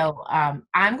 And so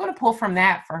I'm going to pull from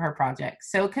that for her project.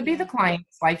 So it could be the Yeah.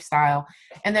 client's lifestyle.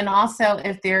 And then also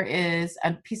if there is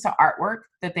a piece of artwork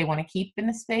that they want to keep in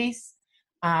the space,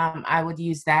 I would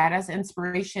use that as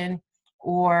inspiration.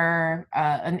 or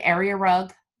an area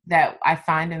rug that I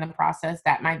find in the process,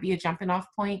 that might be a jumping off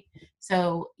point.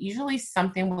 So usually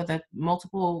something with a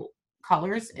multiple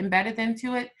colors embedded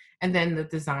into it, and then the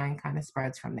design kind of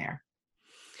spreads from there.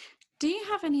 Do you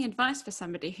have any advice for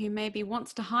somebody who maybe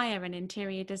wants to hire an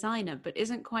interior designer but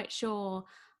isn't quite sure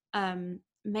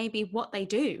maybe what they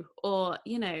do, or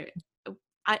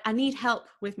I need help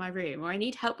with my room, or I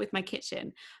need help with my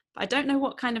kitchen, but I don't know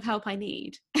what kind of help I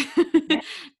need. Yeah.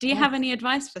 Do you have any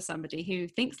advice for somebody who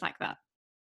thinks like that?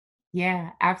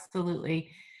 Yeah,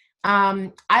 absolutely.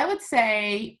 I would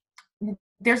say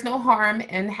there's no harm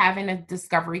in having a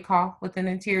discovery call with an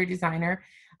interior designer.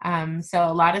 So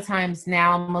a lot of times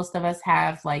now, most of us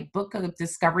have like book a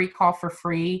discovery call for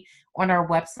free on our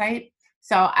website.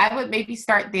 So I would maybe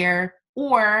start there,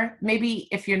 or maybe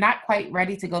if you're not quite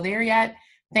ready to go there yet,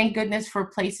 thank goodness for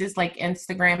places like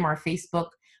Instagram or Facebook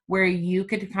where you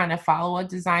could kind of follow a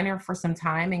designer for some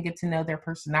time and get to know their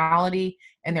personality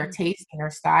and their Mhm. taste and their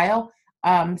style.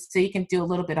 So you can do a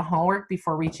little bit of homework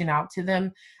before reaching out to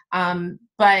them.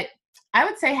 But I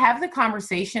would say have the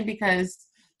conversation, because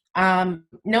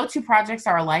no two projects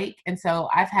are alike. And so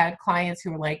I've had clients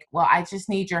who are like, well, I just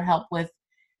need your help with,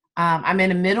 I'm in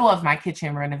the middle of my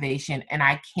kitchen renovation and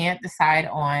I can't decide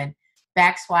on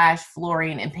backsplash,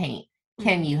 flooring, and paint.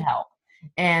 Can Mhm. you help?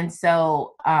 And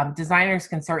so designers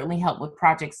can certainly help with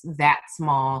projects that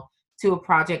small to a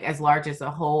project as large as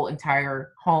a whole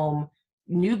entire home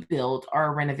new build or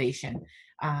a renovation.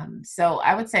 So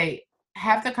I would say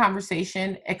have the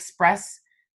conversation, express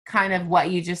kind of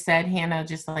what you just said, Hannah,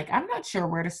 just like, I'm not sure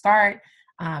where to start.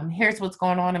 Here's what's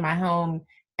going on in my home.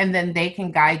 And then they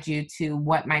can guide you to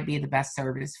what might be the best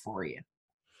service for you.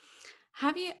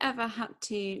 Have you ever had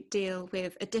to deal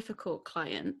with a difficult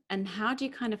client, and how do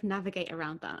you kind of navigate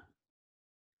around that?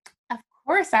 Of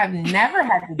course, I've never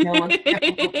had to deal with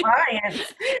difficult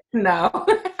clients. No.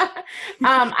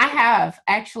 I have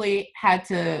actually had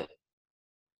to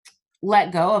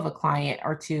let go of a client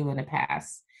or two in the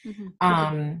past. Mhm.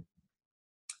 Um,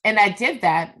 and I did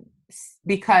that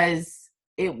because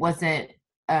it wasn't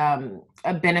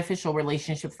a beneficial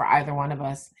relationship for either one of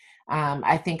us.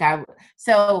 I think I,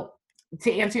 so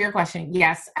to answer your question,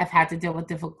 yes, I've had to deal with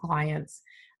difficult clients.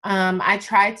 I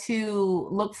try to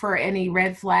look for any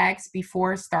red flags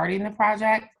before starting the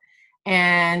project.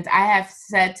 And I have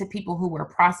said to people who were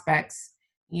prospects,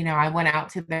 I went out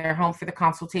to their home for the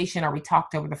consultation or we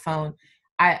talked over the phone.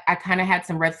 I kind of had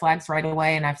some red flags right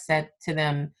away. And I've said to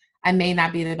them, I may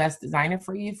not be the best designer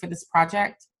for you for this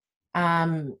project.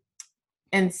 Um,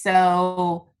 and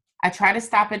so I try to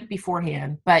stop it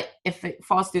beforehand. But if it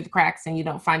falls through the cracks and you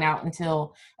don't find out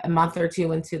until a month or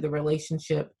two into the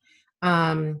relationship,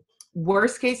 um,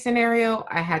 worst case scenario,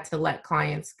 I had to let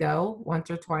clients go once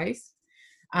or twice.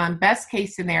 Best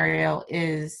case scenario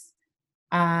is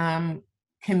um,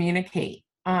 communicate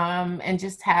and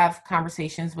just have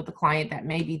conversations with the client that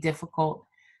may be difficult,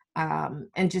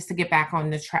 and just to get back on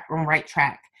the right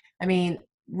track. I mean,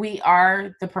 we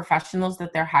are the professionals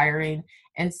that they're hiring,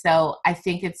 and so I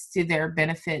think it's to their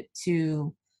benefit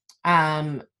to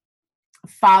um,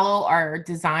 follow our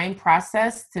design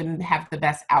process to have the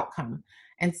best outcome.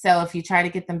 And so if you try to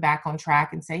get them back on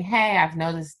track and say, hey, I've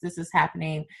noticed this is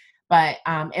happening, but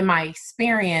in my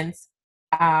experience,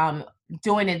 um,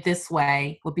 doing it this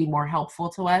way would be more helpful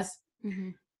to us.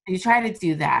 Mhm. You try to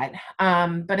do that.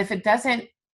 But if it doesn't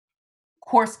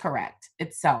course correct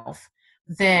itself,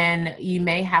 then you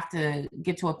may have to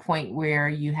get to a point where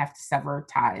you have to sever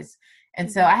ties. And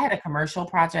so Mhm. I had a commercial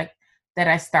project that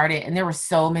I started, and there were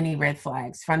so many red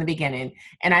flags from the beginning.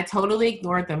 And I totally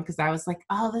ignored them because I was like,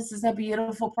 oh, this is a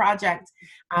beautiful project.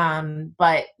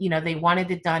 But, they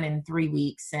wanted it done in 3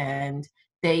 weeks, and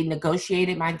they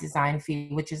negotiated my design fee,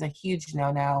 which is a huge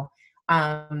no no.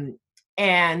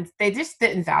 And they just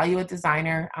didn't value a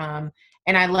designer.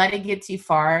 And I let it get too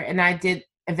far. And I did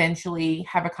eventually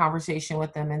have a conversation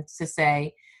with them and to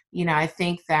say, I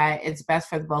think that it's best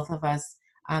for the both of us,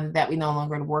 that we no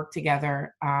longer work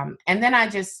together. And then I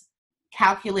just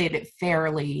calculated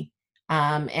fairly,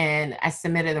 and I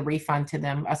submitted a refund to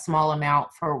them, a small amount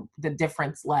for the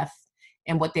difference left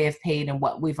in what they have paid and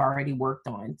what we've already worked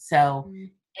on. So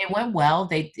Mm. it went well.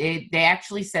 They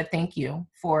actually said thank you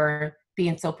for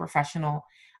being so professional.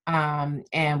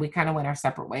 And we kind of went our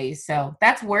separate ways. So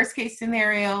that's worst case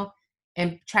scenario,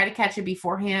 and try to catch it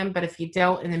beforehand. But if you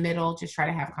don't in the middle, just try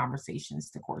to have conversations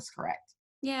to course correct.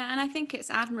 Yeah, and I think it's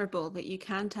admirable that you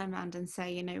can turn around and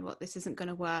say, you know what, this isn't going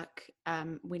to work.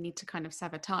 We need to kind of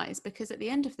sever ties, because at the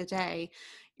end of the day,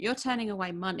 you're turning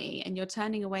away money and you're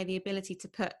turning away the ability to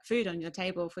put food on your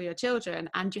table for your children,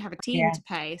 and you have a team Yeah. to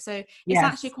pay. So it's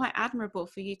actually Yes. quite admirable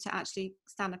for you to actually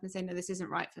stand up and say, no, this isn't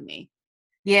right for me.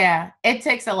 Yeah, it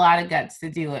takes a lot of guts to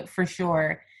do it for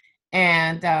sure.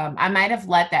 And I might have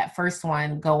let that first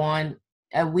one go on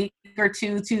a week or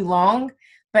two too long,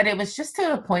 but it was just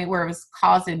to a point where it was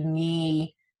causing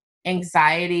me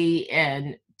anxiety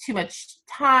and too much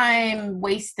time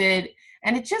wasted,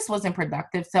 and it just wasn't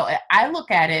productive. So I look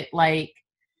at it like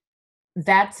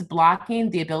that's blocking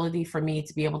the ability for me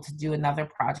to be able to do another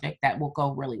project that will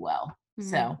go really well. Mm.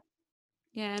 So,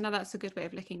 Yeah, no, that's a good way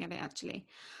of looking at it, actually.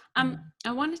 mm.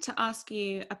 I wanted to ask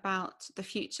you about the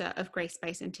future of Grace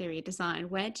Space Interior Design.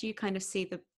 Where do you kind of see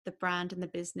the brand and the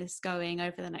business going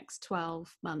over the next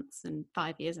 12 months and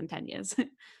 5 years and 10 years?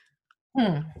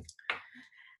 Hmm.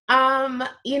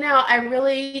 I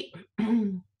really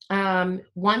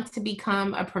want to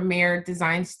become a premier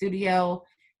design studio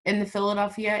in the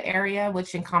Philadelphia area,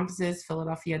 which encompasses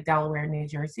Philadelphia, Delaware, New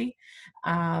Jersey.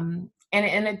 And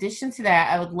in addition to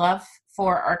that, I would love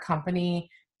for our company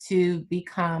to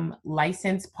become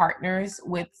licensed partners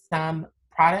with some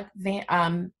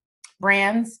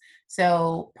brands.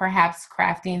 So perhaps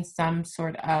crafting some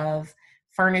sort of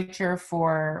furniture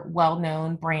for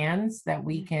well-known brands that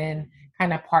we can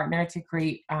kind of partner to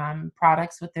create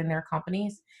products within their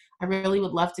companies. I really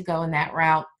would love to go in that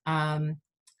route.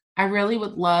 I really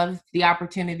would love the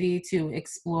opportunity to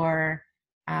explore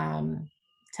um,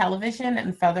 television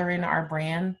and feathering our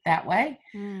brand that way.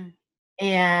 Mm,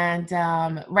 And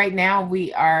right now,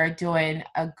 we are doing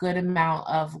a good amount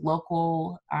of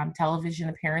local television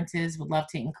appearances. Would love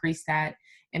to increase that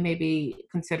and maybe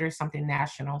consider something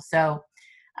national. So,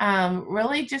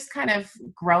 really just kind of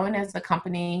growing as a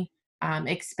company,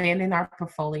 expanding our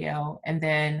portfolio, and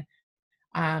then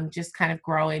just kind of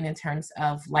growing in terms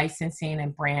of licensing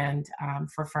and brand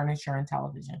for furniture and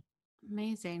television.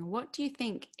 amazing. What do you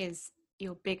think is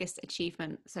your biggest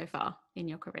achievement so far in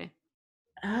your career?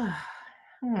 Ah,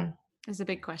 hmm. It's a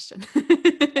big question.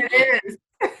 It is.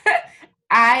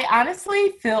 I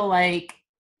honestly feel like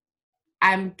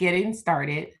I'm getting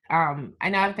started. I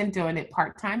know I've been doing it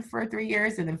part time for 3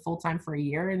 years and then full time for a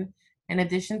year, in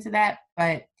addition to that.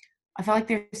 But I feel like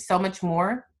there's so much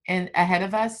more and ahead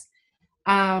of us.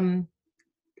 Um,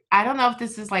 I don't know if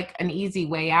this is like an easy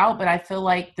way out, but I feel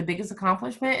like the biggest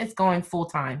accomplishment is going full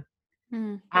time.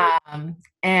 Mm,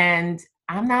 And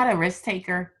I'm not a risk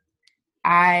taker.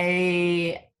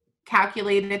 I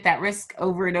calculated that risk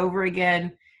over and over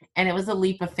again, and it was a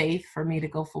leap of faith for me to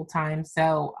go full time.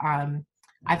 So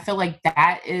I feel like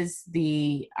that is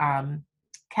the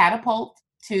catapult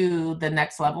to the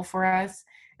next level for us.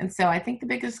 And so I think the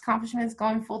biggest accomplishment is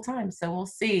going full time. So we'll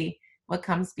see what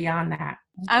comes beyond that.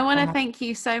 I want But to thank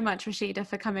you so much, Rasheeda,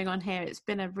 for coming on here. It's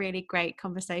been a really great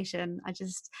conversation.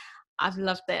 I've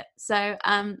loved it. So,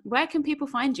 where can people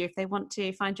find you if they want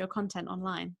to find your content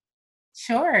online?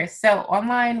 sure. So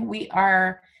online, we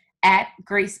are at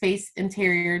Great Space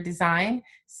Interior Design.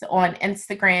 So on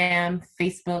Instagram,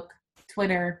 Facebook,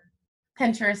 Twitter,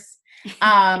 Pinterest,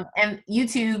 and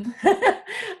YouTube.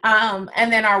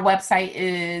 And then our website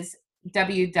is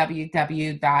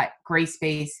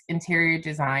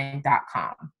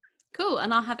www.gracespaceinteriordesign.com. Cool.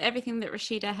 And I'll have everything that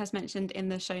Rasheeda has mentioned in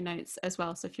the show notes as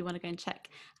well. So if you want to go and check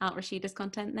out Rasheeda's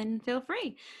content, then feel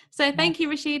free. So thank you,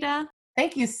 Rasheeda.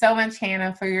 Thank you so much,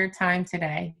 Hannah, for your time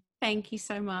today. Thank you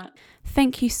so much.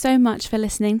 Thank you so much for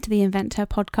listening to the Invent Her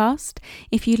podcast.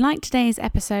 If you liked today's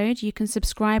episode, you can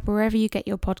subscribe wherever you get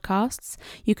your podcasts.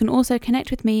 You can also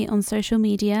connect with me on social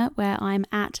media where I'm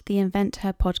at the Invent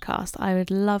Her podcast. I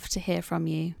would love to hear from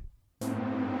you.